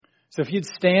So if you'd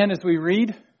stand as we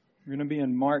read, we're going to be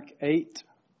in Mark 8,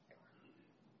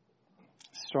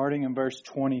 starting in verse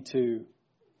 22.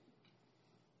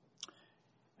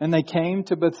 And they came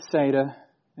to Bethsaida,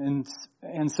 and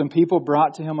some people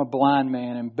brought to him a blind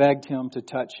man and begged him to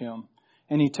touch him.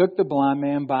 And he took the blind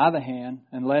man by the hand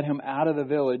and led him out of the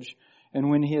village. And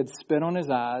when he had spit on his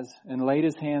eyes and laid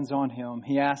his hands on him,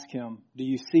 he asked him, "Do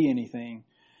you see anything?"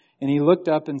 And he looked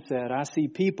up and said, "I see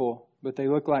people, but they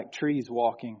look like trees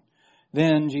walking."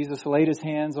 Then Jesus laid his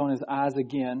hands on his eyes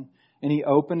again, and he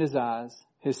opened his eyes.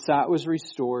 His sight was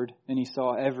restored, and he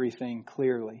saw everything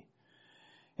clearly.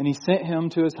 And he sent him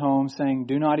to his home, saying,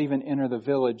 "Do not even enter the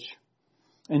village."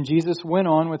 And Jesus went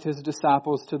on with his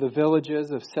disciples to the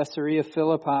villages of Caesarea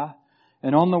Philippi.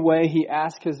 And on the way he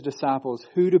asked his disciples,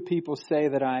 "Who do people say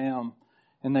that I am?"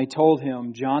 And they told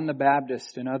him, "John the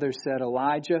Baptist," and others said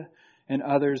Elijah, and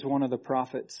others one of the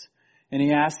prophets. And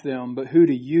he asked them, "But who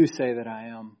do you say that I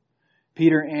am?"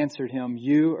 Peter answered him,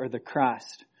 "You are the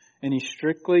Christ." And he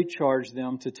strictly charged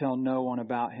them to tell no one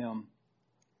about him.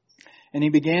 And he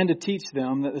began to teach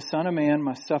them that the Son of Man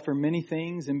must suffer many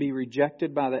things and be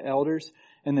rejected by the elders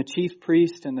and the chief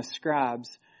priests and the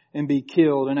scribes and be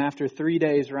killed, and after 3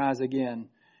 days rise again.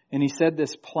 And he said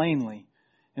this plainly.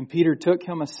 And Peter took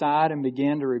him aside and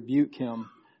began to rebuke him.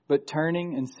 But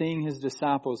turning and seeing his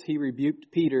disciples, he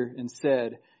rebuked Peter and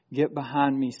said, "Get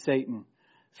behind me, Satan.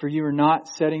 For you are not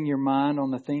setting your mind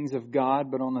on the things of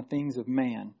God, but on the things of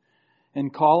man."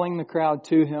 And calling the crowd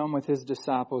to him with his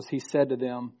disciples, he said to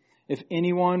them, "If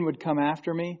anyone would come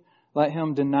after me, let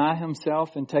him deny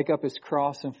himself and take up his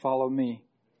cross and follow me.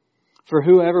 For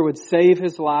whoever would save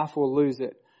his life will lose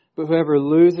it, but whoever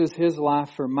loses his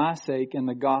life for my sake and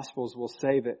the gospel's will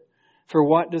save it. For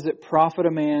what does it profit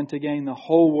a man to gain the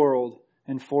whole world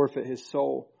and forfeit his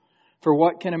soul? For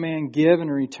what can a man give in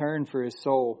return for his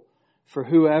soul? For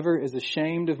whoever is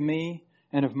ashamed of me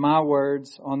and of my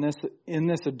words in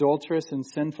this adulterous and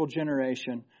sinful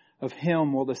generation, of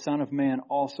him will the Son of Man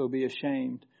also be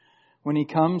ashamed, when he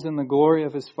comes in the glory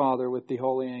of his Father with the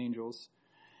holy angels."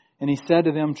 And he said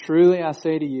to them, "Truly I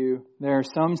say to you, there are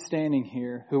some standing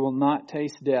here who will not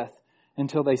taste death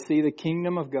until they see the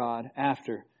kingdom of God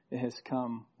after it has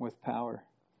come with power."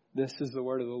 This is the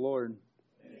word of the Lord.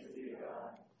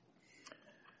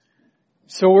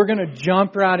 So we're going to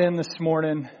jump right in this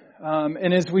morning.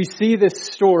 And as we see this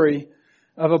story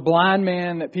of a blind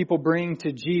man that people bring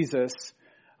to Jesus,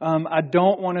 I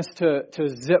don't want us to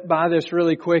zip by this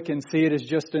really quick and see it as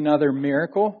just another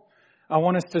miracle. I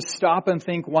want us to stop and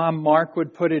think why Mark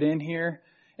would put it in here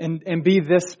and be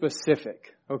this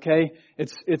specific. Okay?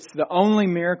 It's the only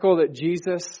miracle that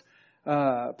Jesus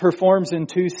performs in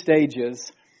 2 stages.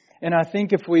 And I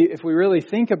think if we really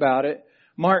think about it,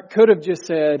 Mark could have just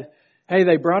said, "Hey,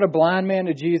 they brought a blind man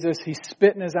to Jesus. He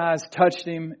spit in his eyes, touched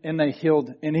him, and they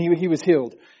healed, and he was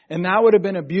healed." And that would have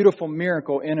been a beautiful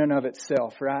miracle in and of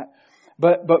itself, right?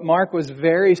 But Mark was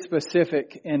very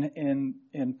specific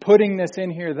in putting this in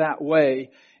here that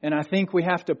way. And I think we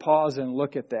have to pause and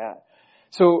look at that.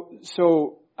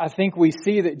 So I think we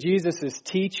see that Jesus is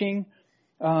teaching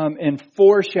and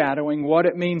foreshadowing what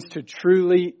it means to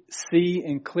truly see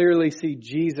and clearly see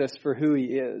Jesus for who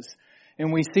He is.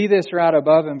 And we see this right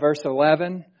above in verse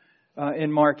 11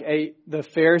 in Mark 8. The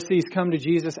Pharisees come to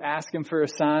Jesus, ask Him for a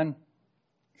sign.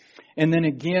 And then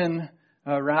again,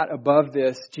 right above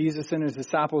this, Jesus and His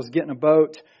disciples get in a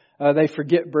boat. They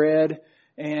forget bread.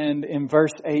 And in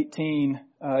verse 18,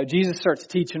 Jesus starts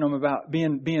teaching them about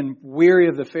being weary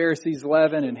of the Pharisees'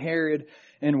 leaven and Herod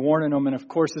and warning them. And of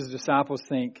course, His disciples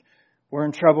think, we're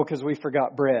in trouble because we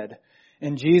forgot bread.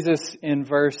 And Jesus in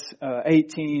verse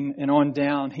 18 and on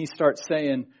down, He starts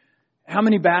saying, how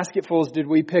many basketfuls did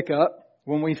we pick up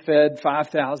when we fed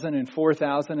 5,000 and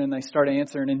 4,000? And they start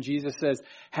answering. And Jesus says,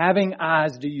 having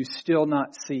eyes, do you still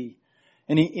not see?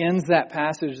 And He ends that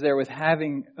passage there with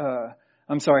having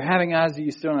eyes, do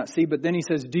you still not see? But then He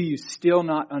says, do you still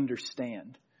not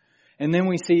understand? And then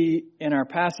we see in our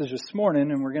passage this morning,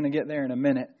 and we're going to get there in a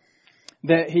minute,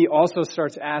 that He also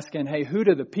starts asking, hey, who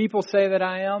do the people say that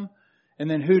I am? And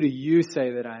then who do you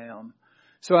say that I am?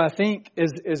 So I think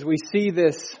as we see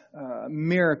this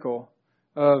miracle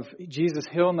of Jesus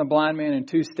healing the blind man in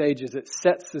 2 stages, it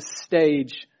sets the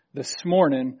stage this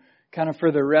morning kind of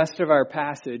for the rest of our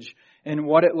passage and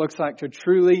what it looks like to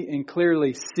truly and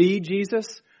clearly see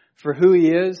Jesus for who He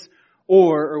is.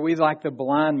 Or are we like the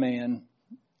blind man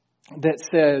that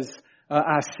says,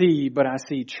 I see, but I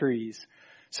see trees?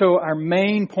 So our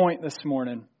main point this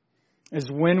morning is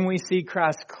when we see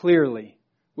Christ clearly,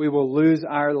 we will lose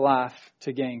our life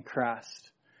to gain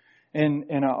Christ. And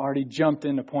I already jumped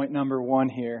into point number 1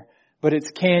 here, but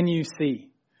it's can you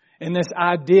see? And this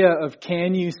idea of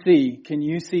can you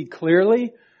see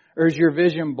clearly, or is your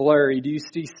vision blurry? Do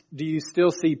you still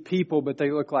see people, but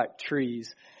they look like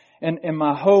trees? And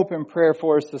my hope and prayer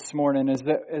for us this morning is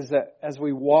that as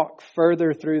we walk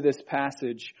further through this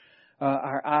passage,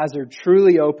 our eyes are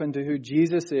truly open to who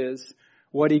Jesus is,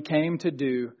 what He came to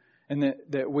do, and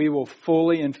that we will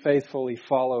fully and faithfully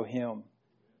follow Him.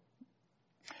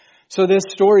 So this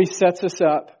story sets us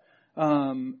up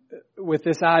with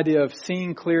this idea of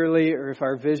seeing clearly, or if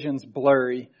our vision's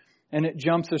blurry. And it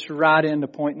jumps us right into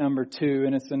point number 2,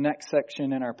 and it's the next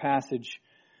section in our passage.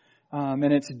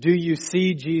 And it's, do you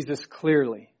see Jesus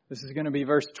clearly? This is going to be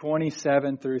verse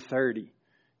 27 through 30.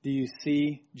 Do you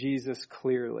see Jesus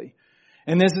clearly?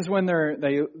 And this is when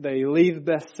they leave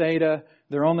Bethsaida.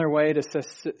 They're on their way to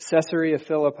Caesarea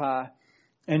Philippi.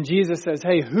 And Jesus says,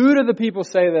 hey, who do the people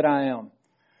say that I am?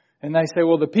 And they say,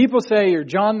 well, the people say you're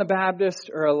John the Baptist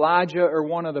or Elijah or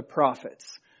one of the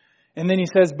prophets. And then He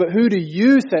says, but who do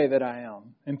you say that I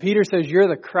am? And Peter says, you're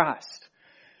the Christ.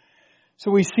 So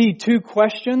we see 2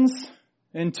 questions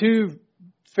and 2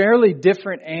 fairly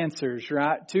different answers,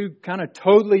 right? 2 kind of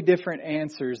totally different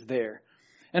answers there.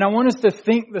 And I want us to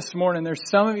think this morning, there's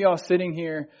some of y'all sitting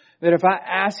here that if I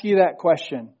ask you that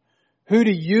question, who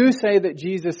do you say that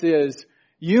Jesus is?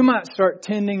 You might start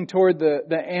tending toward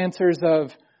the answers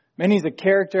of, man, He's a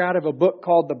character out of a book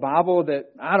called the Bible that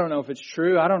I don't know if it's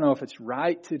true. I don't know if it's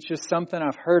right. It's just something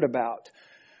I've heard about.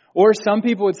 Or some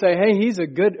people would say, hey, He's a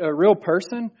real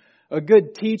person, a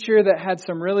good teacher that had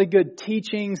some really good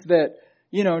teachings that,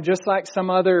 just like some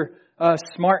other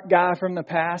smart guy from the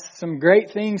past, some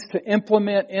great things to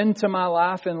implement into my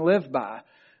life and live by.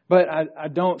 But I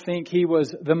don't think He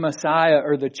was the Messiah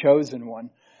or the chosen one.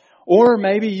 Or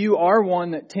maybe you are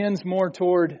one that tends more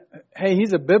toward, hey,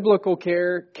 He's a biblical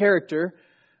character,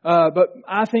 but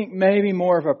I think maybe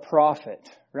more of a prophet,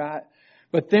 right?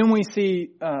 But then we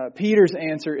see Peter's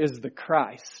answer is the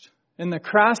Christ. And the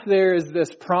Christ there is this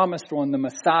promised one, the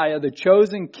Messiah, the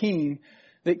chosen king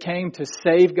that came to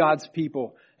save God's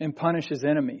people and punish His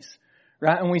enemies,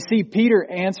 right? And we see Peter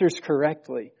answers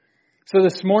correctly. So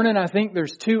this morning I think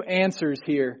there's 2 answers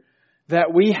here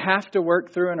that we have to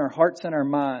work through in our hearts and our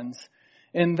minds.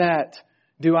 In that,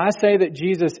 do I say that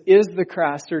Jesus is the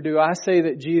Christ, or do I say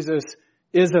that Jesus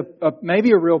is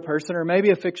maybe a real person, or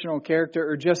maybe a fictional character,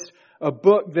 or just a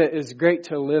book that is great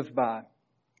to live by?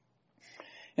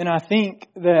 And I think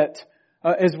that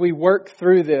as we work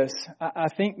through this, I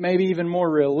think maybe even more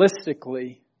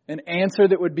realistically, an answer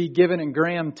that would be given in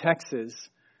Graham, Texas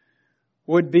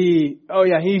would be, oh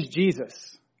yeah, He's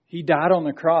Jesus. He died on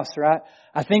the cross, right?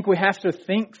 I think we have to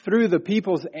think through the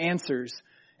people's answers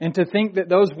and to think that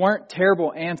those weren't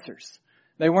terrible answers.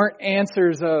 They weren't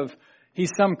answers of,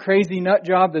 He's some crazy nut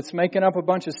job that's making up a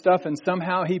bunch of stuff and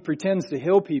somehow He pretends to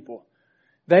heal people.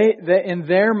 They in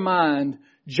their mind,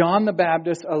 John the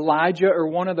Baptist, Elijah, or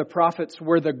one of the prophets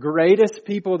were the greatest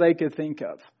people they could think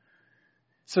of.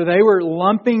 So they were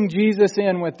lumping Jesus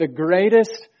in with the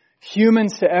greatest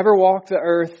humans to ever walk the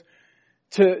earth.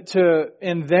 To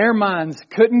in their minds,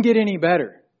 couldn't get any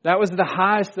better. That was the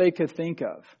highest they could think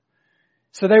of.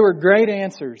 So they were great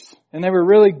answers, and they were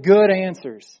really good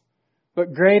answers.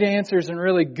 But great answers and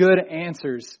really good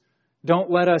answers don't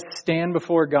let us stand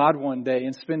before God one day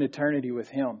and spend eternity with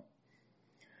Him.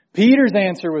 Peter's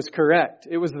answer was correct.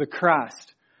 It was the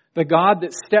Christ, the God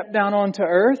that stepped down onto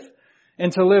earth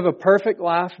and to live a perfect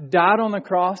life, died on the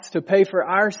cross to pay for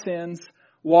our sins,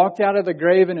 walked out of the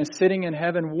grave and is sitting in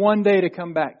heaven one day to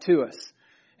come back to us.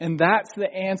 And that's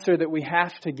the answer that we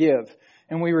have to give.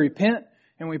 And we repent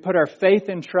and we put our faith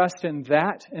and trust in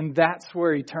that. And that's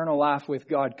where eternal life with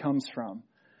God comes from.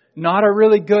 Not a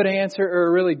really good answer or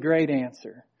a really great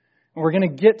answer. And we're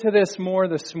going to get to this more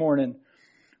this morning.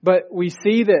 But we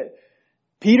see that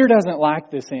Peter doesn't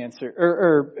like this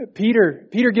answer.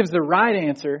 Peter gives the right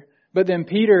answer. But then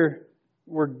Peter,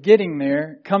 we're getting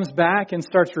there, comes back and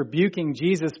starts rebuking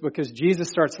Jesus because Jesus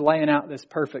starts laying out this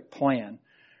perfect plan.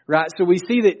 Right? So we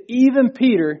see that even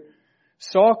Peter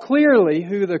saw clearly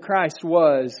who the Christ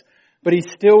was, but he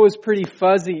still was pretty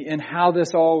fuzzy in how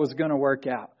this all was going to work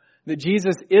out. That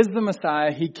Jesus is the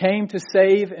Messiah. He came to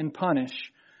save and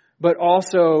punish, but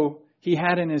also He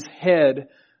had in His head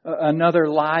another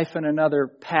life and another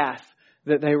path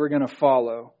that they were going to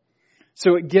follow.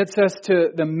 So it gets us to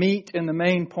the meat and the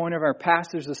main point of our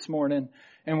passage this morning,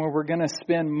 and where we're going to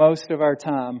spend most of our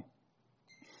time.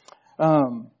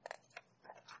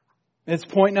 It's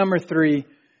point number 3.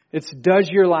 It's, does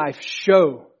your life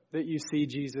show that you see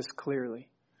Jesus clearly?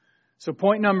 So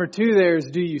point number 2 there is,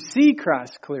 do you see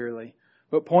Christ clearly?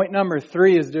 But point number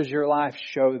 3 is, does your life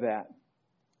show that?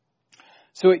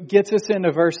 So it gets us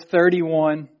into verse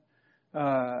 31.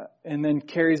 and then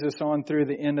carries us on through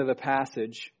the end of the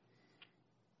passage.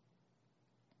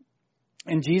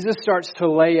 And Jesus starts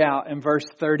to lay out in verse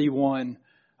 31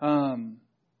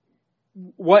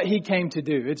 what He came to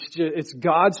do. It's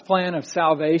God's plan of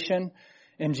salvation,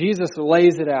 and Jesus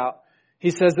lays it out.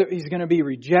 He says that He's going to be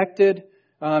rejected,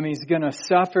 He's going to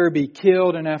suffer, be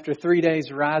killed, and after 3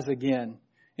 days rise again.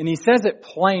 And He says it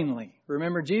plainly.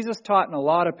 Remember, Jesus taught in a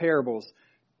lot of parables.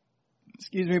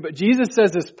 But Jesus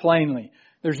says this plainly.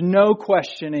 There's no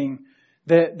questioning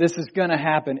that this is going to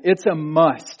happen. It's a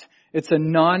must. It's a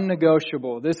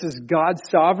non-negotiable. This is God's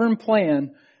sovereign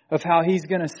plan of how He's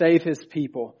going to save His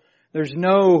people. There's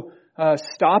no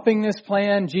stopping this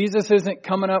plan. Jesus isn't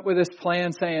coming up with this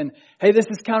plan saying, hey, this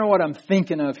is kind of what I'm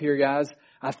thinking of here, guys.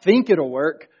 I think it'll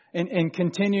work. And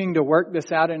continuing to work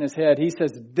this out in His head. He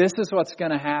says, this is what's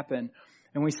going to happen.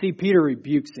 And we see Peter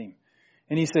rebukes Him.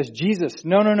 And he says, Jesus,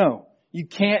 no. You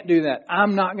can't do that.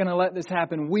 I'm not going to let this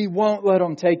happen. We won't let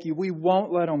them take you. We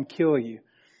won't let them kill you.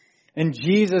 And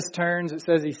Jesus turns, it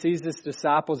says He sees His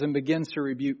disciples and begins to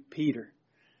rebuke Peter.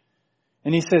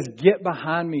 And He says, get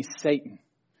behind me, Satan.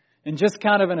 And just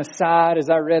kind of an aside, as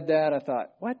I read that, I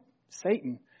thought, what?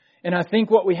 Satan? And I think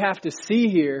what we have to see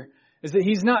here is that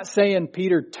He's not saying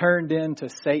Peter turned into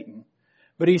Satan.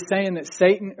 But He's saying that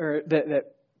that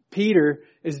Peter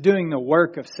is doing the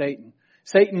work of Satan.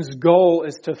 Satan's goal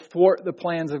is to thwart the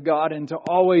plans of God and to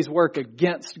always work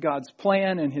against God's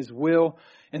plan and His will.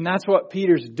 And that's what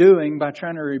Peter's doing by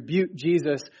trying to rebuke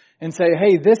Jesus and say,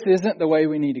 hey, this isn't the way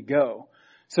we need to go.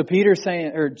 So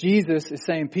Jesus is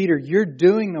saying, Peter, you're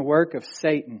doing the work of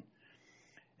Satan.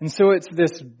 And so it's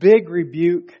this big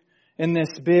rebuke and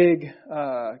this big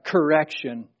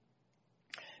correction.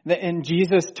 And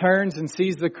Jesus turns and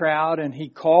sees the crowd and He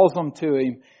calls them to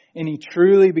Him and He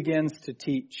truly begins to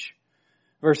teach.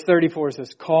 Verse 34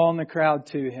 says, calling the crowd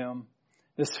to Him.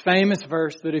 This famous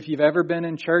verse that if you've ever been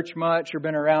in church much or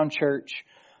been around church,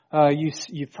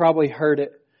 you've probably heard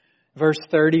it. Verse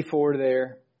 34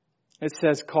 there. It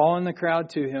says, calling the crowd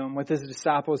to Him with His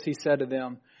disciples, He said to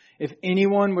them, if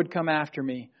anyone would come after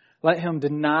me, let him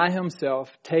deny himself,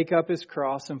 take up his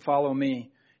cross and follow me.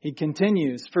 He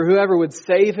continues, for whoever would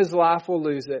save his life will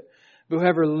lose it. But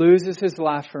whoever loses his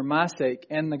life for my sake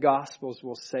and the gospel's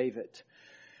will save it.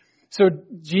 So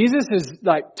Jesus is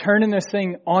like turning this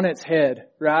thing on its head,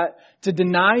 right? To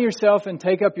deny yourself and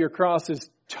take up your cross is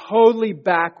totally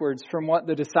backwards from what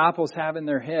the disciples have in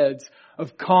their heads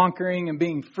of conquering and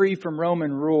being free from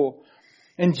Roman rule.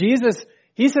 And Jesus,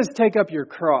 He says, take up your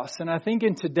cross. And I think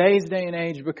in today's day and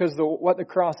age, because what the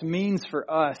cross means for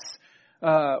us,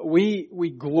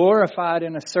 we glorify it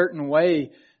in a certain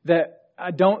way that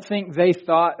I don't think they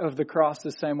thought of the cross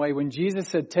the same way. When Jesus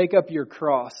said, take up your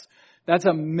cross, that's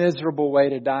a miserable way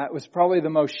to die. It was probably the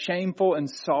most shameful and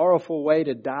sorrowful way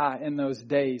to die in those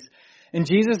days. And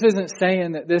Jesus isn't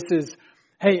saying that this is,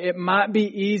 hey, it might be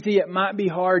easy, it might be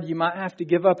hard, you might have to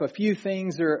give up a few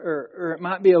things or it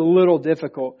might be a little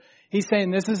difficult. He's saying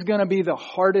this is going to be the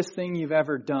hardest thing you've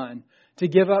ever done, to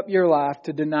give up your life,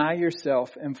 to deny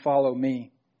yourself and follow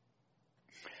me.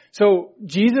 So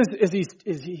Jesus, as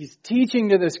he's teaching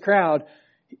to this crowd,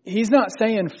 He's not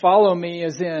saying follow me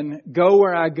as in go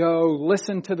where I go,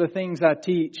 listen to the things I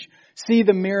teach, see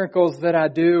the miracles that I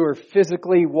do, or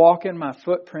physically walk in my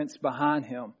footprints behind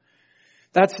Him.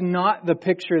 That's not the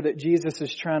picture that Jesus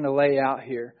is trying to lay out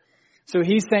here. So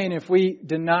He's saying if we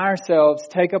deny ourselves,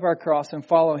 take up our cross and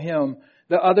follow Him,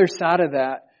 the other side of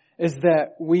that is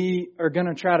that we are going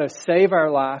to try to save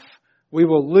our life. We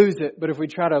will lose it. But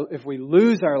if we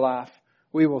lose our life,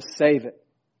 we will save it.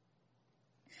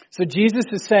 So Jesus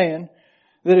is saying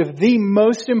that if the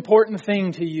most important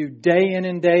thing to you day in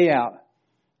and day out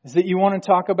is that you want to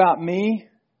talk about me,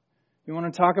 you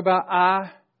want to talk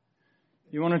about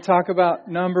you want to talk about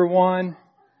number one,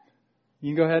 you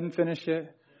can go ahead and finish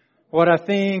it. What I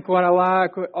think, what I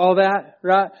like, all that,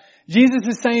 right? Jesus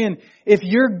is saying if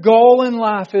your goal in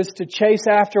life is to chase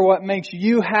after what makes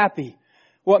you happy,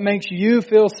 what makes you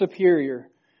feel superior,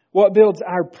 what builds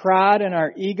our pride and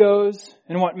our egos,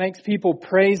 and what makes people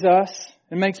praise us,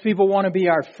 and makes people want to be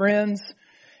our friends,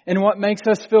 and what makes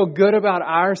us feel good about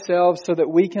ourselves so that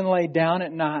we can lay down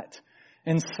at night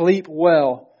and sleep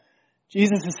well.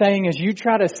 Jesus is saying as you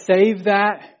try to save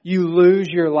that, you lose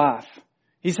your life.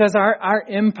 He says our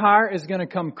empire is going to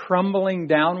come crumbling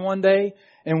down one day,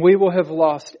 and we will have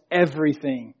lost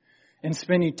everything and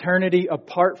spend eternity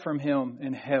apart from Him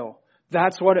in hell.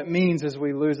 That's what it means as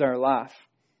we lose our life.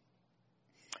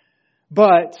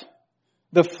 But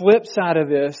the flip side of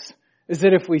this is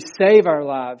that if we save our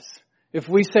lives, if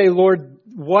we say, Lord,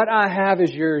 what I have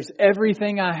is yours,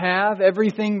 everything I have,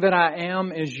 everything that I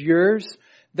am is yours,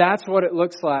 That's what it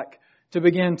looks like to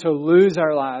begin to lose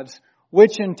our lives,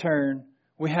 which in turn,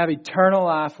 we have eternal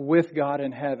life with God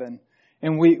in heaven.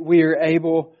 And we are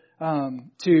able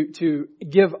to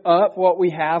give up what we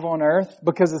have on earth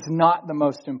because it's not the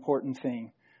most important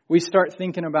thing. We start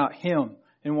thinking about Him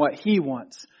and what He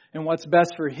wants and what's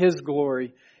best for His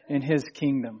glory and His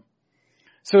kingdom.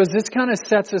 So as this kind of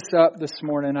sets us up this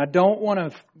morning, I don't want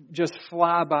to just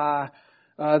fly by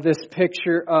this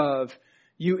picture of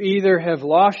you either have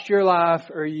lost your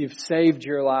life or you've saved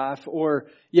your life, or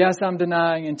yes, I'm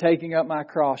denying and taking up my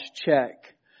cross,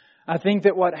 check. I think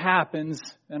that what happens,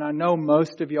 and I know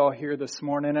most of y'all here this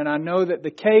morning, and I know that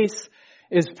the case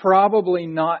is probably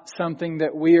not something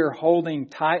that we are holding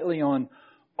tightly on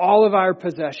all of our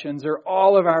possessions or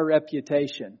all of our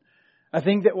reputation. I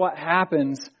think that what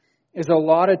happens is a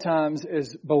lot of times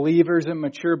as believers and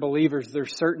mature believers,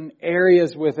 there's certain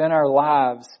areas within our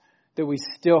lives that we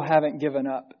still haven't given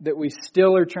up, that we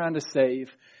still are trying to save.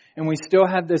 And we still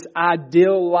have this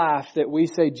ideal life that we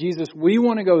say, Jesus, we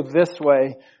want to go this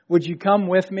way. Would you come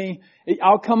with me?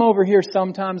 I'll come over here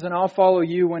sometimes and I'll follow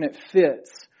you when it fits.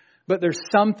 But there's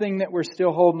something that we're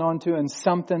still holding on to and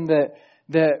something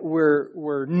that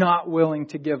we're not willing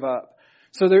to give up.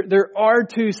 So there are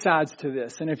two sides to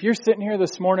this. And if you're sitting here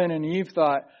this morning and you've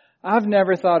thought, I've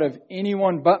never thought of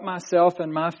anyone but myself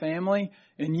and my family,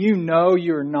 and you know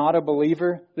you're not a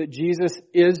believer, that Jesus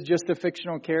is just a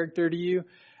fictional character to you,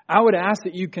 I would ask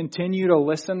that you continue to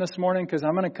listen this morning because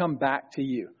I'm going to come back to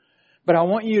you. But I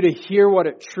want you to hear what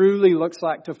it truly looks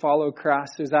like to follow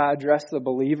Christ as I address the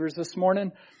believers this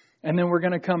morning. And then we're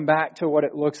going to come back to what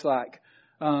it looks like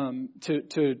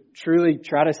to truly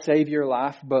try to save your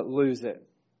life but lose it.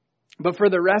 But for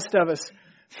the rest of us,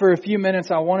 for a few minutes,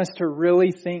 I want us to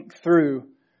really think through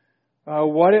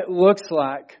what it looks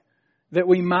like that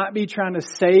we might be trying to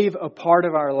save a part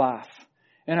of our life.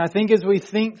 And I think as we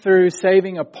think through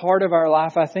saving a part of our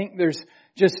life, I think there's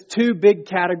just two big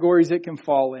categories it can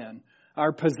fall in.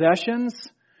 Our possessions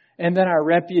and then our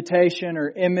reputation or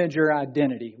image or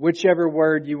identity, whichever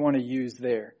word you want to use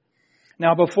there.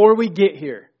 Now, before we get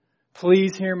here,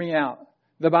 please hear me out.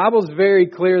 The Bible's very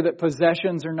clear that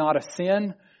possessions are not a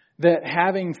sin, that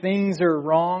having things are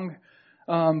wrong.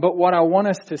 But what I want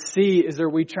us to see is, are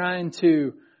we trying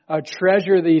to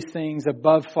treasure these things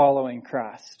above following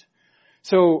Christ?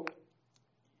 So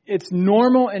it's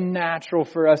normal and natural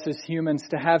for us as humans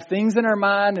to have things in our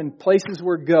mind and places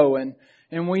we're going.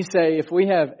 And we say, if we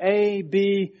have A,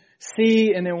 B,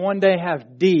 C, and then one day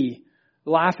have D,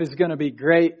 life is going to be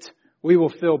great. We will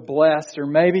feel blessed. Or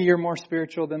maybe you're more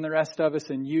spiritual than the rest of us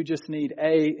and you just need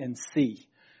A and C.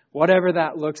 Whatever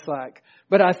that looks like.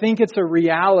 But I think it's a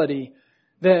reality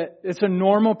that it's a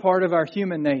normal part of our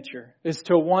human nature is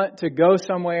to want to go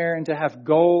somewhere and to have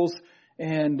goals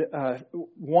and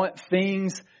want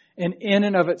things. And in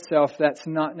and of itself, that's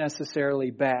not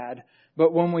necessarily bad.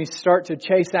 But when we start to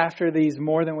chase after these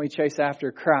more than we chase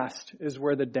after Christ is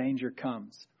where the danger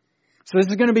comes. So this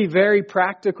is going to be very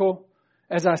practical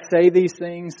as I say these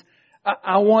things.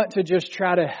 I want to just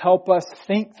try to help us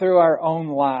think through our own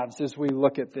lives as we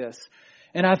look at this.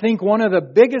 And I think one of the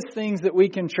biggest things that we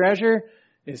can treasure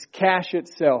is cash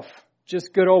itself.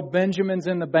 Just good old Benjamins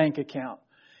in the bank account.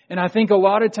 And I think a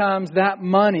lot of times that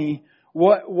money,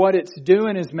 what it's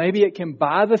doing is maybe it can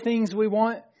buy the things we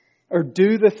want or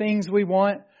do the things we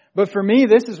want. But for me,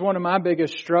 this is one of my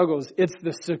biggest struggles. It's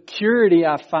the security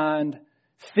I find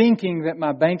thinking that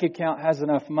my bank account has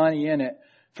enough money in it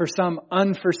for some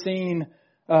unforeseen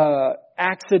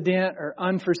accident or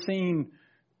unforeseen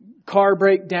car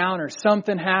breakdown or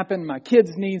something happened. My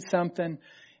kids need something.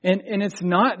 And it's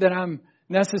not that I'm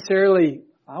necessarily,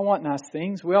 I want nice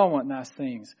things. We all want nice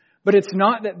things. But it's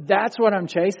not that that's what I'm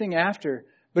chasing after.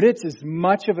 But it's as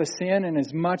much of a sin and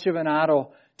as much of an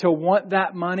idol to want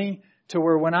that money to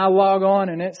where when I log on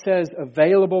and it says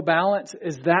available balance,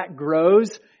 as that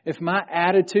grows, if my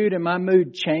attitude and my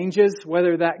mood changes,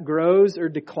 whether that grows or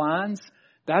declines,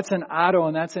 that's an idol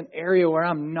and that's an area where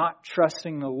I'm not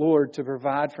trusting the Lord to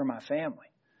provide for my family.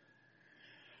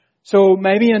 So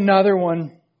maybe another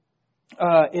one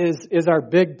is our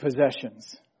big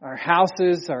possessions, our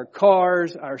houses, our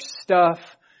cars, our stuff.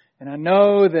 And I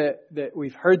know that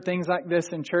we've heard things like this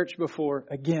in church before.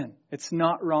 Again, it's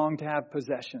not wrong to have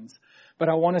possessions. But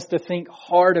I want us to think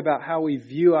hard about how we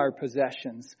view our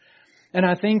possessions. And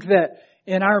I think that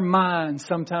in our minds,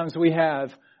 sometimes we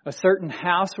have a certain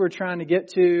house we're trying to get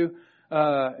to.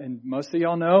 And most of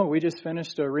y'all know, we just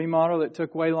finished a remodel that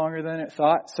took way longer than it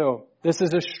thought. So this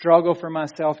is a struggle for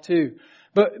myself too.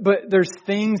 But there's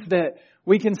things that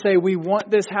we can say we want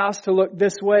this house to look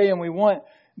this way and we want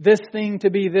this thing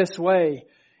to be this way.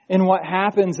 And what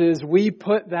happens is we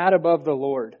put that above the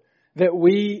Lord. That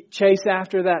we chase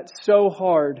after that so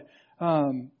hard.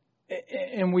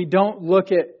 And we don't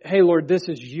look at, hey Lord, this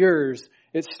is yours.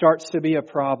 It starts to be a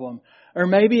problem. Or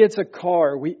maybe it's a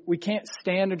car. We can't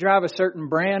stand to drive a certain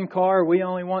brand car. We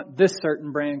only want this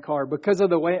certain brand car because of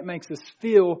the way it makes us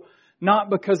feel, not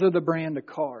because of the brand of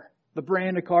car. The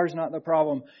brand of car is not the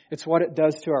problem. It's what it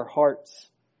does to our hearts.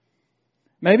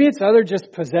 Maybe it's other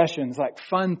just possessions like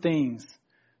fun things.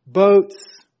 Boats,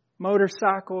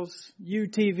 motorcycles,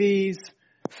 UTVs,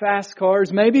 fast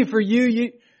cars. Maybe for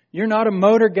you're not a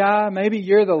motor guy. Maybe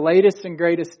you're the latest and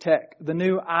greatest tech. The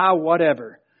new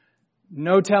whatever.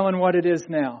 No telling what it is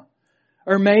now.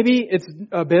 Or maybe it's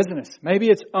a business. Maybe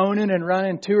it's owning and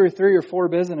running 2 or 3 or 4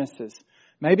 businesses.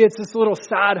 Maybe it's this little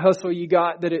side hustle you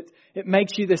got that it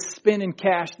makes you this spending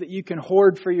cash that you can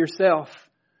hoard for yourself.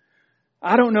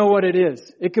 I don't know what it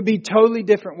is. It could be totally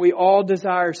different. We all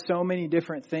desire so many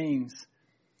different things.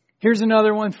 Here's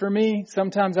another one for me.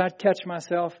 Sometimes I catch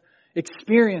myself.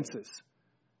 Experiences.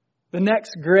 The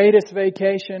next greatest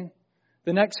vacation.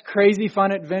 The next crazy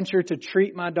fun adventure to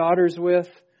treat my daughters with.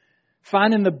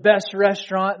 Finding the best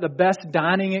restaurant, the best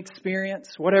dining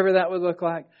experience, whatever that would look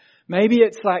like. Maybe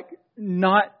it's like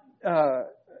or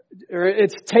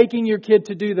it's taking your kid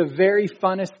to do the very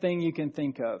funnest thing you can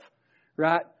think of,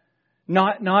 right?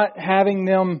 Not having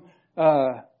them,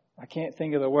 I can't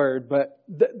think of the word, but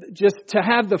just to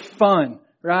have the fun,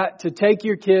 right? To take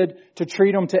your kid, to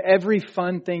treat them to every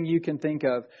fun thing you can think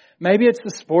of. Maybe it's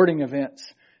the sporting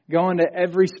events, going to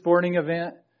every sporting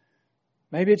event.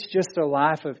 Maybe it's just a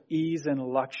life of ease and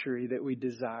luxury that we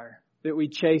desire, that we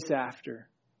chase after.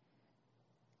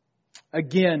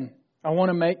 Again, I want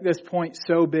to make this point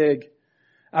so big.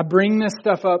 I bring this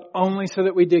stuff up only so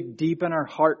that we dig deep in our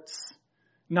hearts,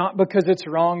 not because it's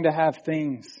wrong to have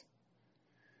things.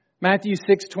 Matthew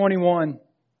 6:21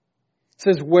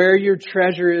 says, where your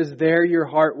treasure is, there your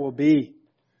heart will be.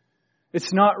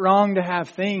 It's not wrong to have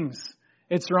things.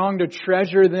 It's wrong to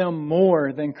treasure them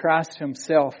more than Christ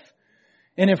Himself.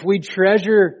 And if we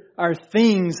treasure our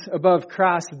things above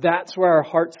Christ, that's where our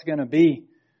heart's going to be.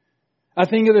 I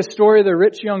think of the story of the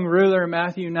rich young ruler in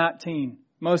Matthew 19.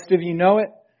 Most of you know it.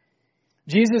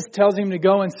 Jesus tells him to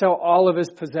go and sell all of his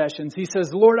possessions. He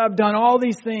says, Lord, I've done all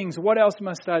these things. What else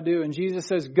must I do? And Jesus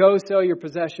says, go sell your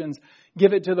possessions.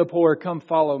 Give it to the poor. Come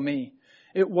follow me.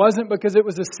 It wasn't because it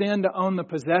was a sin to own the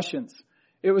possessions.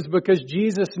 It was because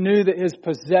Jesus knew that his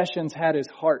possessions had his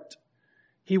heart.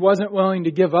 He wasn't willing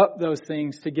to give up those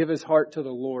things to give his heart to the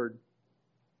Lord.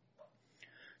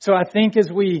 So I think as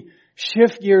we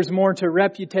shift gears more to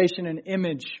reputation and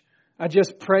image, I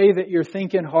just pray that you're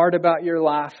thinking hard about your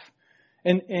life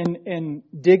and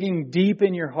digging deep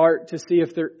in your heart to see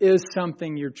if there is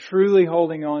something you're truly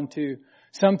holding on to,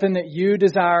 something that you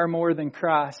desire more than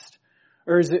Christ,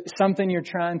 or is it something you're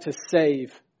trying to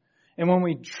save? And when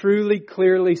we truly,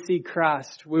 clearly see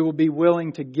Christ, we will be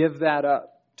willing to give that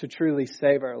up to truly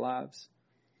save our lives.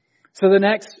 So the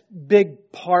next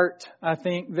big part, I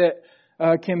think, that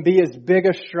can be as big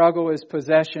a struggle as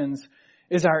possessions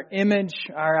is our image,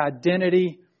 our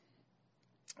identity,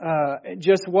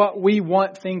 just what we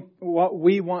want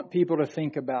people to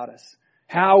think about us,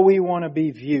 how we want to be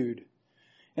viewed.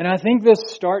 And I think this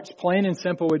starts plain and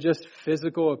simple with just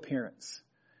physical appearance.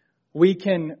 We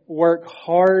can work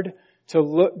hard to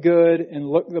look good and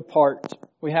look the part.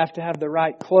 We have to have the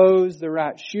right clothes, the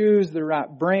right shoes, the right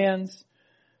brands,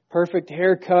 perfect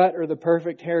haircut or the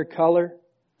perfect hair color.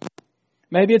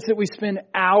 Maybe it's that we spend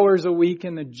hours a week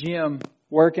in the gym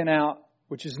working out,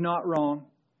 which is not wrong.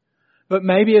 But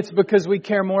maybe it's because we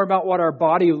care more about what our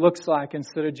body looks like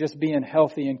instead of just being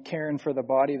healthy and caring for the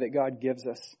body that God gives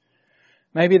us.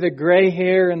 Maybe the gray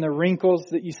hair and the wrinkles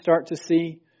that you start to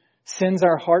see sends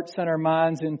our hearts and our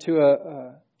minds into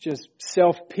a just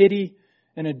self-pity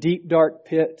and a deep, dark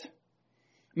pit.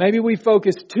 Maybe we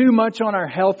focus too much on our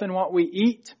health and what we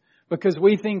eat because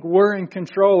we think we're in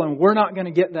control and we're not going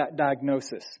to get that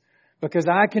diagnosis. Because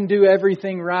I can do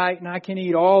everything right and I can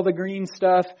eat all the green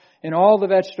stuff and all the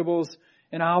vegetables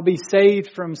and I'll be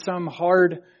saved from some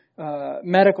hard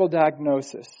medical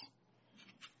diagnosis.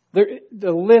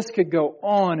 The list could go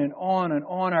on and on and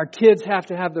on. Our kids have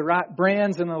to have the right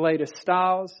brands and the latest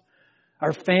styles.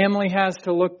 Our family has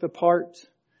to look the part.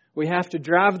 We have to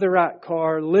drive the right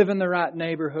car, live in the right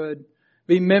neighborhood,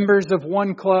 be members of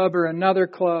one club or another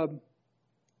club.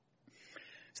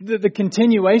 So the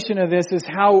continuation of this is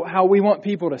how we want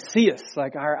people to see us,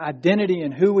 like our identity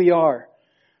and who we are.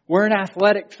 We're an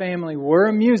athletic family. We're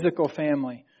a musical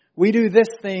family. We do this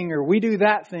thing or we do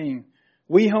that thing.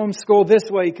 We homeschool this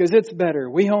way because it's better.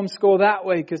 We homeschool that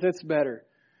way because it's better.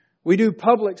 We do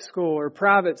public school or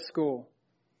private school.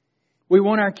 We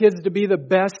want our kids to be the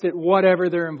best at whatever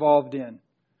they're involved in.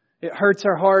 It hurts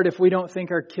our heart if we don't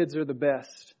think our kids are the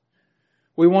best.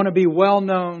 We want to be well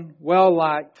known, well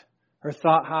liked, or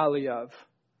thought highly of.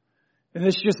 And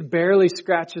this just barely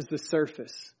scratches the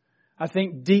surface. I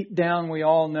think deep down we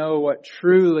all know what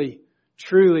truly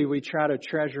we try to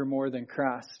treasure more than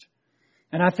Christ.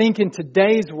 And I think in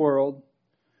today's world,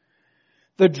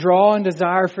 the draw and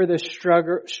desire for this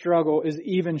struggle is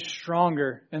even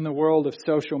stronger in the world of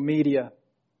social media.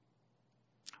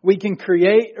 We can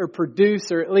create or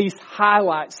produce or at least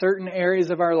highlight certain areas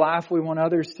of our life we want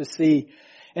others to see.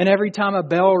 And every time a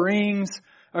bell rings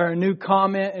or a new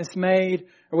comment is made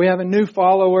or we have a new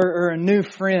follower or a new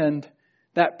friend,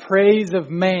 that praise of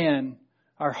man,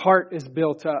 our heart is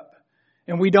built up.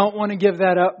 And we don't want to give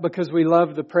that up because we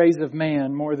love the praise of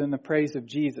man more than the praise of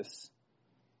Jesus.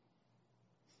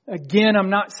 Again, I'm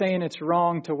not saying it's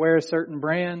wrong to wear certain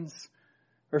brands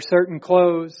or certain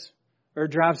clothes or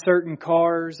drive certain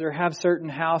cars or have certain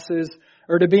houses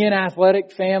or to be an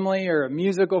athletic family or a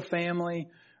musical family,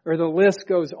 or the list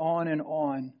goes on and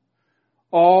on.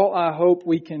 All I hope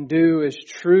we can do is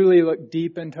truly look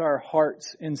deep into our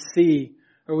hearts and see,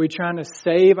 are we trying to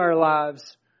save our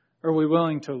lives or are we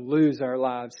willing to lose our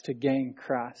lives to gain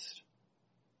Christ?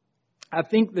 I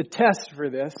think the test for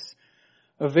this,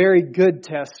 a very good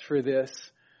test for this,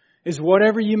 is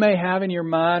whatever you may have in your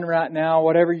mind right now,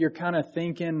 whatever you're kind of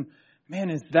thinking, man,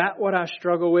 is that what I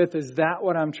struggle with? Is that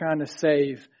what I'm trying to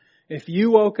save? If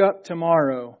you woke up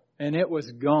tomorrow and it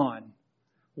was gone,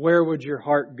 where would your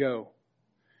heart go?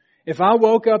 If I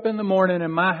woke up in the morning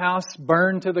and my house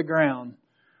burned to the ground,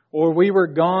 or we were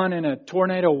gone and a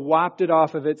tornado wiped it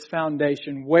off of its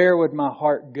foundation, where would my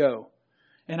heart go?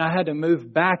 And I had to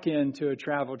move back into a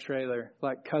travel trailer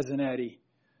like Cousin Eddie.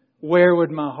 Where would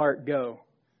my heart go?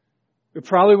 It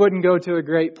probably wouldn't go to a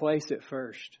great place at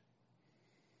first.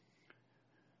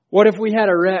 What if we had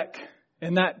a wreck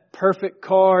and that perfect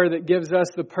car that gives us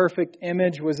the perfect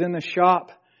image was in the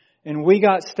shop and we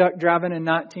got stuck driving a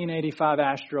 1985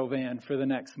 Astro van for the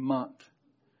next month?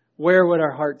 Where would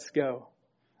our hearts go?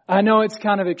 I know it's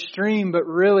kind of extreme, but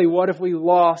really, what if we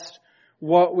lost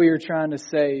what we were trying to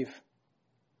save?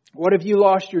 What if you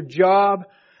lost your job,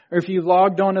 or if you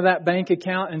logged onto that bank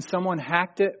account and someone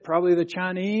hacked it, probably the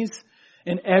Chinese,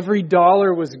 and every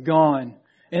dollar was gone,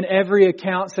 and every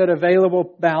account said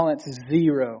available balance is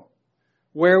 0?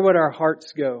 Where would our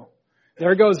hearts go?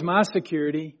 There goes my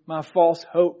security, my false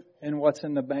hope in what's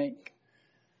in the bank.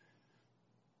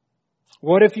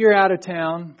 What if you're out of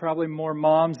town, probably more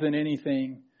moms than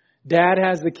anything, Dad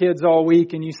has the kids all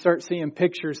week and you start seeing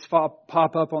pictures pop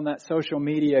up on that social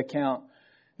media account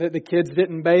that the kids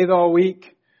didn't bathe all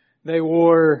week. They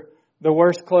wore the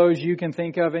worst clothes you can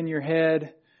think of in your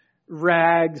head,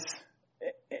 rags,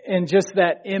 and just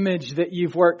that image that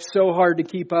you've worked so hard to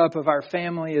keep up of our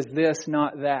family is this,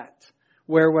 not that.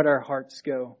 Where would our hearts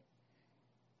go?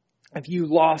 If you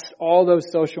lost all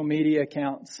those social media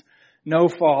accounts, no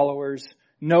followers,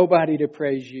 nobody to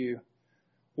praise you,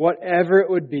 whatever it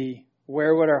would be,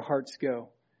 where would our hearts go?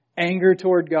 Anger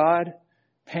toward God,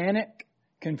 panic,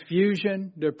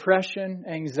 confusion, depression,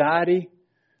 anxiety,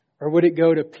 or would it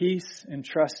go to peace and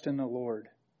trust in the Lord?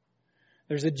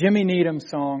 There's a Jimmy Needham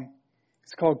song.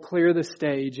 It's called Clear the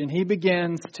Stage. And he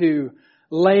begins to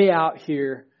lay out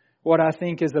here what I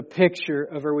think is a picture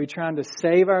of, are we trying to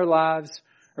save our lives?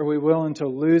 Or are we willing to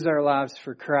lose our lives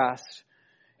for Christ?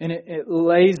 And it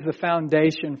lays the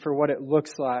foundation for what it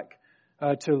looks like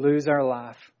to lose our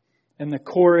life. And the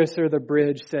chorus or the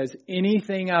bridge says,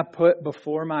 anything I put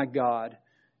before my God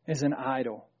is an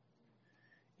idol.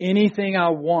 Anything I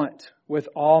want with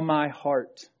all my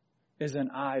heart is an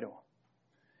idol.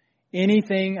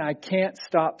 Anything I can't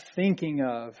stop thinking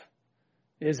of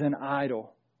is an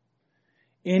idol.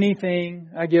 Anything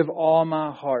I give all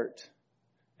my heart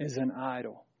is an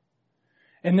idol.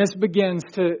 And this begins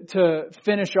to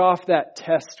finish off that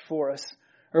test for us.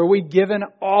 Are we giving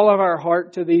all of our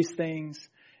heart to these things?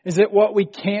 Is it what we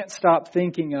can't stop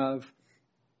thinking of?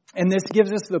 And this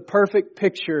gives us the perfect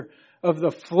picture of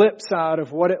the flip side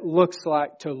of what it looks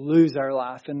like to lose our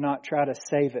life and not try to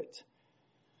save it.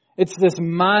 It's this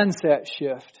mindset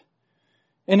shift.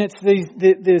 And it's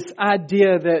this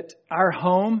idea that our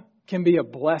home can be a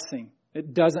blessing.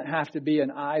 It doesn't have to be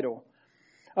an idol.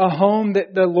 A home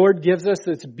that the Lord gives us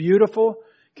that's beautiful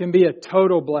can be a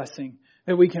total blessing.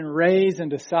 That we can raise and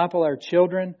disciple our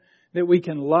children. That we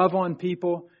can love on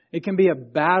people. It can be a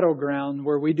battleground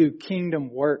where we do kingdom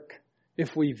work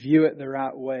if we view it the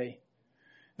right way.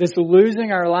 This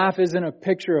losing our life isn't a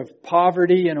picture of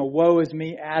poverty and a woe is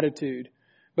me attitude,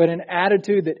 but an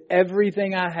attitude that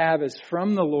everything I have is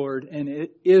from the Lord and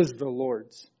it is the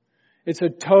Lord's. It's a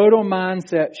total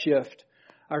mindset shift.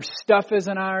 Our stuff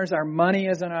isn't ours. Our money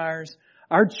isn't ours.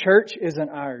 Our church isn't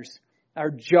ours. Our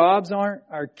jobs aren't.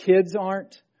 Our kids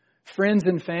aren't. Friends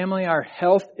and family, our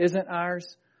health isn't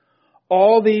ours.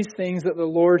 All these things that the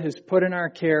Lord has put in our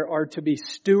care are to be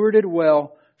stewarded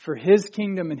well for His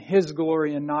kingdom and His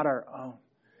glory and not our own.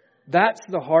 That's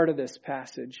the heart of this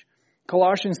passage.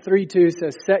 Colossians 3:2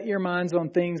 says, set your minds on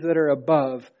things that are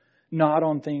above, not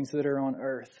on things that are on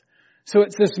earth. So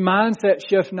it's this mindset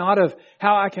shift, not of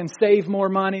how I can save more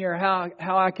money or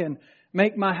how I can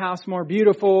make my house more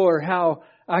beautiful or how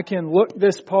I can look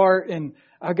this part and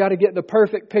I've got to get the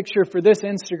perfect picture for this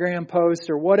Instagram post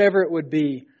or whatever it would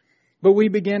be. But we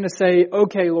begin to say,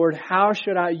 okay, Lord, how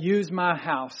should I use my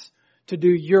house to do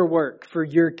your work for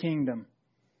your kingdom?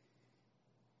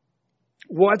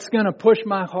 What's going to push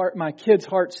my kids'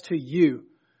 hearts to you?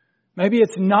 Maybe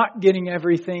it's not getting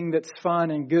everything that's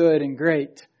fun and good and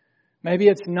great. Maybe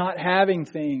it's not having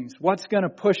things. What's going to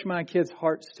push my kids'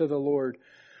 hearts to the Lord?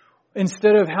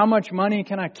 Instead of how much money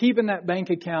can I keep in that bank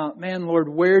account? Man, Lord,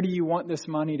 where do you want this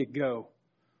money to go?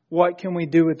 What can we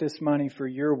do with this money for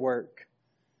your work?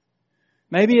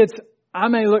 Maybe it's, I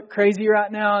may look crazy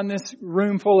right now in this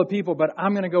room full of people, but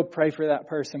I'm going to go pray for that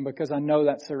person because I know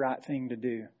that's the right thing to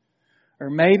do. Or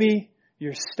maybe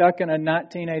you're stuck in a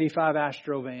 1985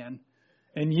 Astro van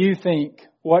and you think,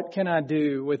 what can I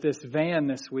do with this van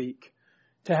this week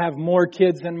to have more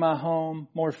kids in my home,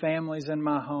 more families in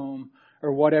my home,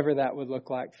 or whatever that would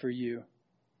look like for you?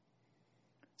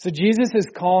 So Jesus is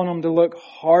calling them to look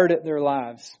hard at their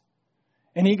lives.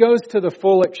 And He goes to the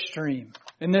full extreme.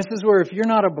 And this is where if you're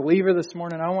not a believer this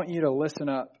morning, I want you to listen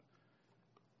up.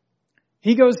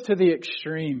 He goes to the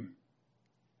extreme.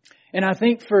 And I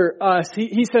think for us,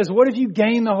 he says, what if you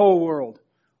gain the whole world?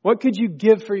 What could you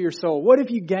give for your soul? What if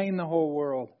you gain the whole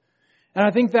world? And I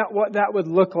think that what that would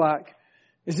look like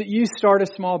is that you start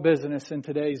a small business in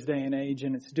today's day and age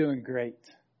and it's doing great.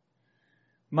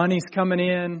 Money's coming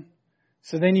in.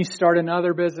 So then you start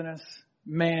another business.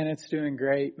 Man, it's doing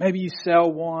great. Maybe you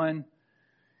sell one.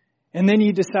 And then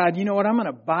you decide, you know what, I'm going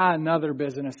to buy another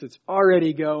business that's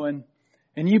already going.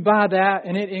 And you buy that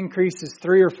and it increases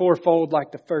 3 or 4-fold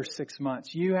like the first 6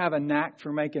 months. You have a knack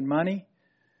for making money.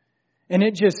 And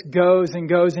it just goes and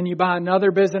goes. And you buy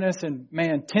another business and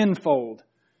man, 10-fold.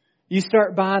 You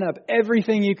start buying up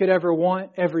everything you could ever want,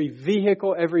 every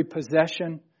vehicle, every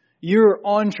possession. You're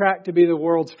on track to be the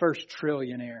world's first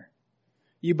trillionaire.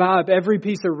 You buy up every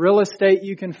piece of real estate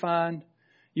you can find.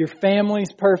 Your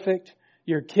family's perfect.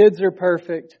 Your kids are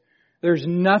perfect. There's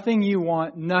nothing you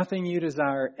want, nothing you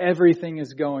desire. Everything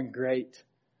is going great.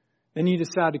 Then you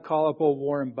decide to call up old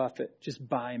Warren Buffett. Just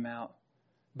buy him out.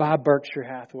 Buy Berkshire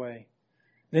Hathaway.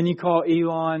 Then you call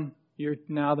Elon. You're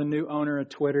now the new owner of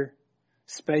Twitter,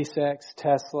 SpaceX,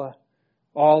 Tesla,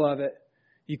 all of it.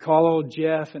 You call old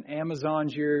Jeff and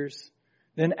Amazon's yours.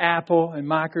 Then Apple and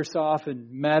Microsoft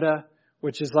and Meta,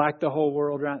 which is like the whole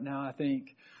world right now, I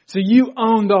think. So you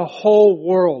own the whole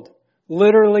world.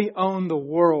 Literally own the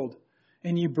world.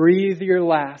 And you breathe your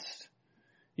last.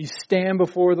 You stand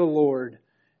before the Lord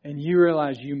and you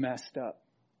realize you messed up.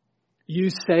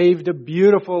 You saved a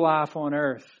beautiful life on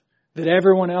earth that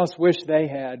everyone else wished they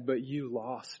had, but you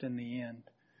lost in the end.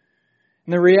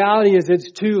 And the reality is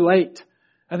it's too late.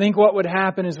 I think what would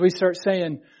happen is we start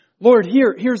saying, Lord,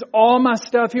 here's all my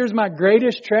stuff. Here's my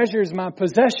greatest treasures, my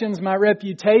possessions, my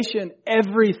reputation,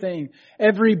 everything,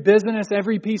 every business,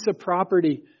 every piece of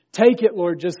property. Take it,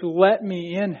 Lord. Just let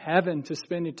me in heaven to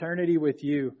spend eternity with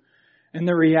you. And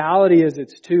the reality is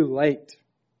it's too late.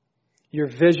 Your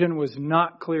vision was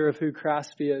not clear of who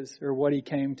Christ is or what He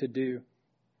came to do.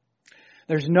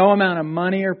 There's no amount of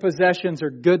money or possessions or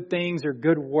good things or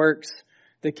good works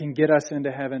that can get us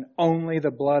into heaven. Only the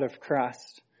blood of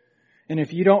Christ. And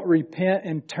if you don't repent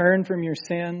and turn from your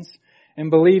sins and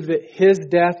believe that His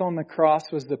death on the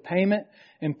cross was the payment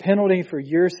and penalty for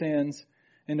your sins,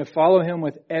 and to follow Him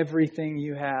with everything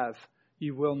you have,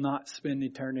 you will not spend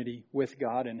eternity with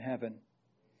God in heaven.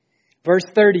 Verse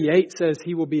 38 says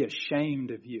He will be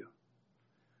ashamed of you.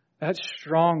 That's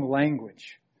strong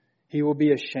language. He will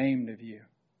be ashamed of you.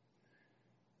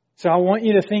 So I want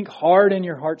you to think hard in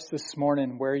your hearts this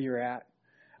morning where you're at.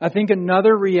 I think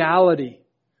another reality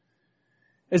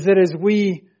is that as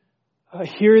we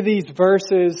hear these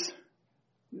verses,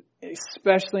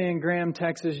 especially in Graham,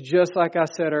 Texas, just like I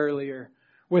said earlier,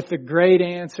 with the great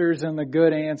answers and the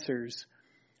good answers,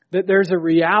 that there's a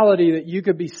reality that you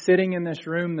could be sitting in this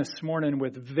room this morning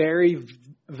with very,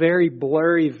 very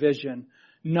blurry vision,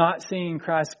 not seeing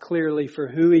Christ clearly for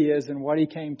who He is and what He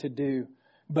came to do,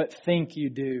 but think you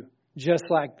do. Just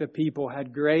like the people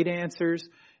had great answers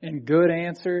and good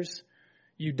answers,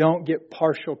 you don't get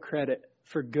partial credit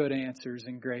for good answers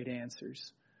and great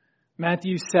answers.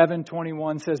 Matthew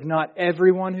 7:21 says, "Not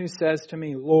everyone who says to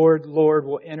me, 'Lord, Lord,'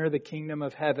 will enter the kingdom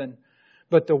of heaven,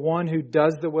 but the one who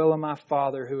does the will of my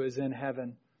Father who is in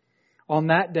heaven. On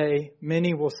that day,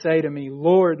 many will say to me,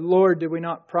 'Lord, Lord, did we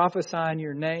not prophesy in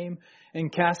your name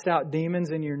and cast out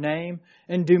demons in your name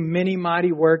and do many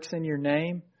mighty works in your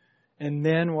name?' And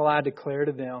then will I declare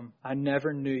to them, 'I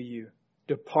never knew you.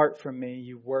 Depart from me,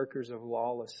 you workers of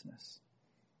lawlessness.'"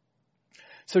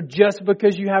 So just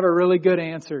because you have a really good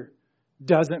answer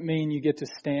doesn't mean you get to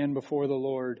stand before the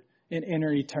Lord and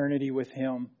enter eternity with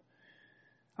Him.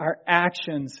 Our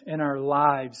actions in our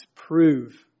lives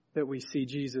prove that we see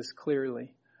Jesus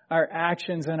clearly. Our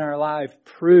actions in our life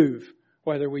prove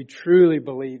whether we truly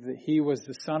believe that He was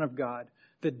the Son of God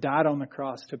that died on the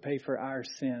cross to pay for our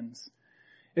sins.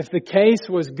 If the case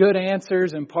was good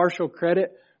answers and partial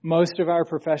credit, most of our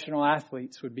professional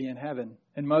athletes would be in heaven.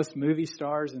 And most movie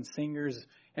stars and singers,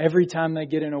 every time they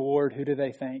get an award, who do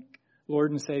they thank?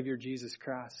 Lord and Savior Jesus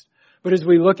Christ. But as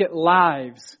we look at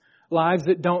lives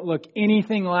that don't look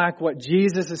anything like what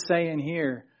Jesus is saying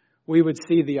here, we would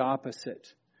see the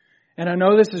opposite. And I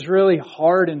know this is really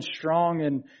hard and strong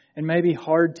and maybe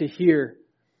hard to hear.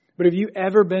 But have you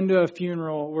ever been to a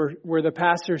funeral where the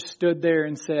pastor stood there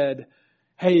and said,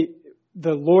 "Hey,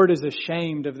 the Lord is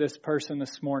ashamed of this person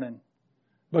this morning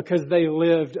because they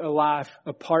lived a life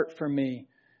apart from me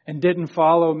and didn't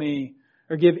follow me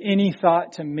or give any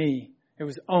thought to me. It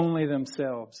was only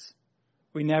themselves."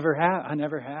 We never have. I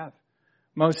never have.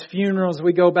 Most funerals,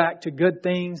 we go back to good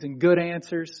things and good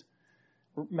answers,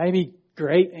 maybe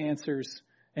great answers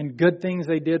and good things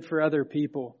they did for other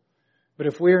people. But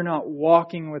if we are not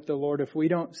walking with the Lord, if we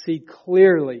don't see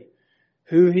clearly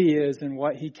who He is and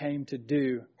what He came to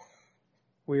do,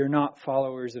 we are not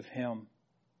followers of Him.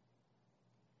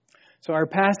 So our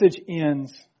passage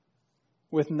ends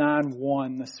with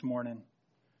 9:1 this morning.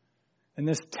 And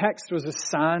this text was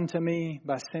assigned to me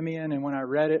by Simeon, and when I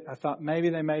read it, I thought maybe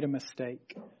they made a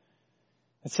mistake.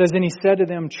 It says, "And he said to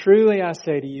them, 'Truly I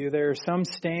say to you, there are some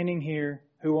standing here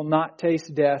who will not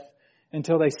taste death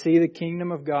until they see the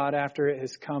kingdom of God after it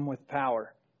has come with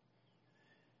power.'"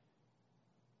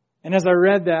 And as I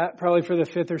read that, probably for the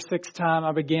 5th or 6th time,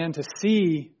 I began to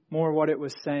see more what it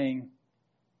was saying.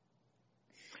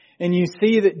 And you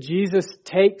see that Jesus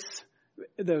takes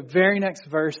the very next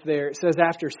verse there. It says,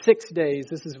 "After 6 days,"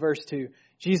 this is verse 2,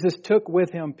 "Jesus took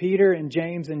with Him Peter and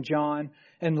James and John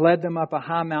and led them up a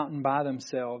high mountain by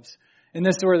themselves." And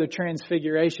this is where the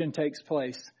transfiguration takes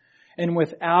place. "And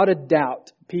without a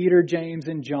doubt, Peter, James,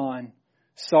 and John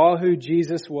saw who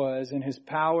Jesus was and His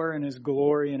power and His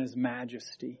glory and His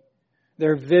majesty."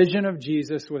 Their vision of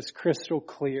Jesus was crystal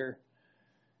clear.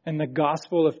 And the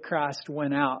gospel of Christ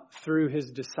went out through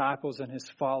His disciples and His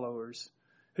followers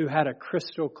who had a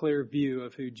crystal clear view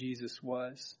of who Jesus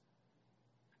was.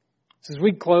 So as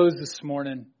we close this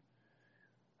morning,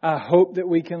 I hope that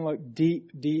we can look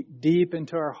deep, deep, deep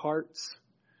into our hearts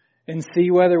and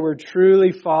see whether we're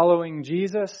truly following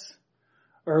Jesus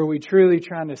or are we truly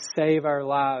trying to save our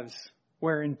lives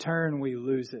where in turn we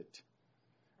lose it.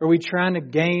 Are we trying to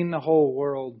gain the whole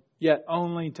world, yet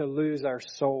only to lose our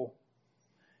soul?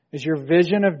 Is your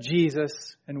vision of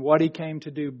Jesus and what He came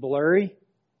to do blurry?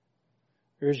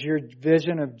 Or is your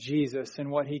vision of Jesus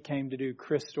and what He came to do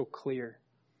crystal clear?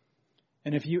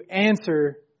 And if you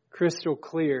answer crystal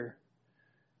clear,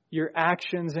 your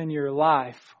actions in your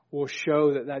life will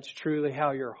show that that's truly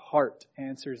how your heart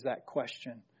answers that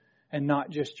question and not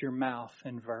just your mouth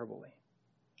and verbally.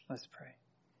 Let's pray.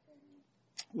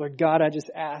 Lord God, I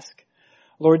just ask,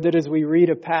 Lord, that as we read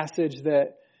a passage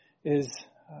that is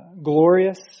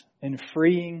glorious and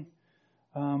freeing,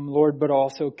 Lord, but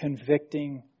also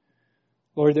convicting,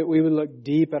 Lord, that we would look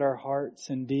deep at our hearts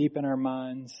and deep in our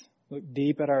minds, look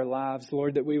deep at our lives,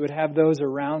 Lord, that we would have those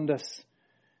around us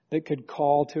that could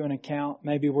call to an account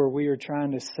maybe where we are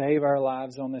trying to save our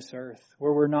lives on this earth,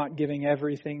 where we're not giving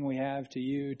everything we have to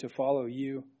You to follow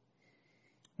You.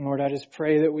 Lord, I just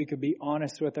pray that we could be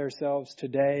honest with ourselves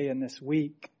today and this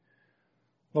week.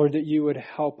 Lord, that You would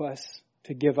help us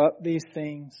to give up these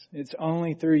things. It's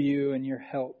only through You and Your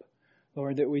help,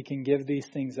 Lord, that we can give these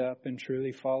things up and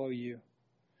truly follow You.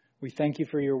 We thank You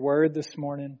for Your word this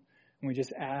morning, and we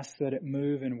just ask that it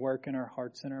move and work in our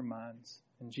hearts and our minds.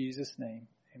 In Jesus' name,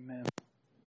 amen.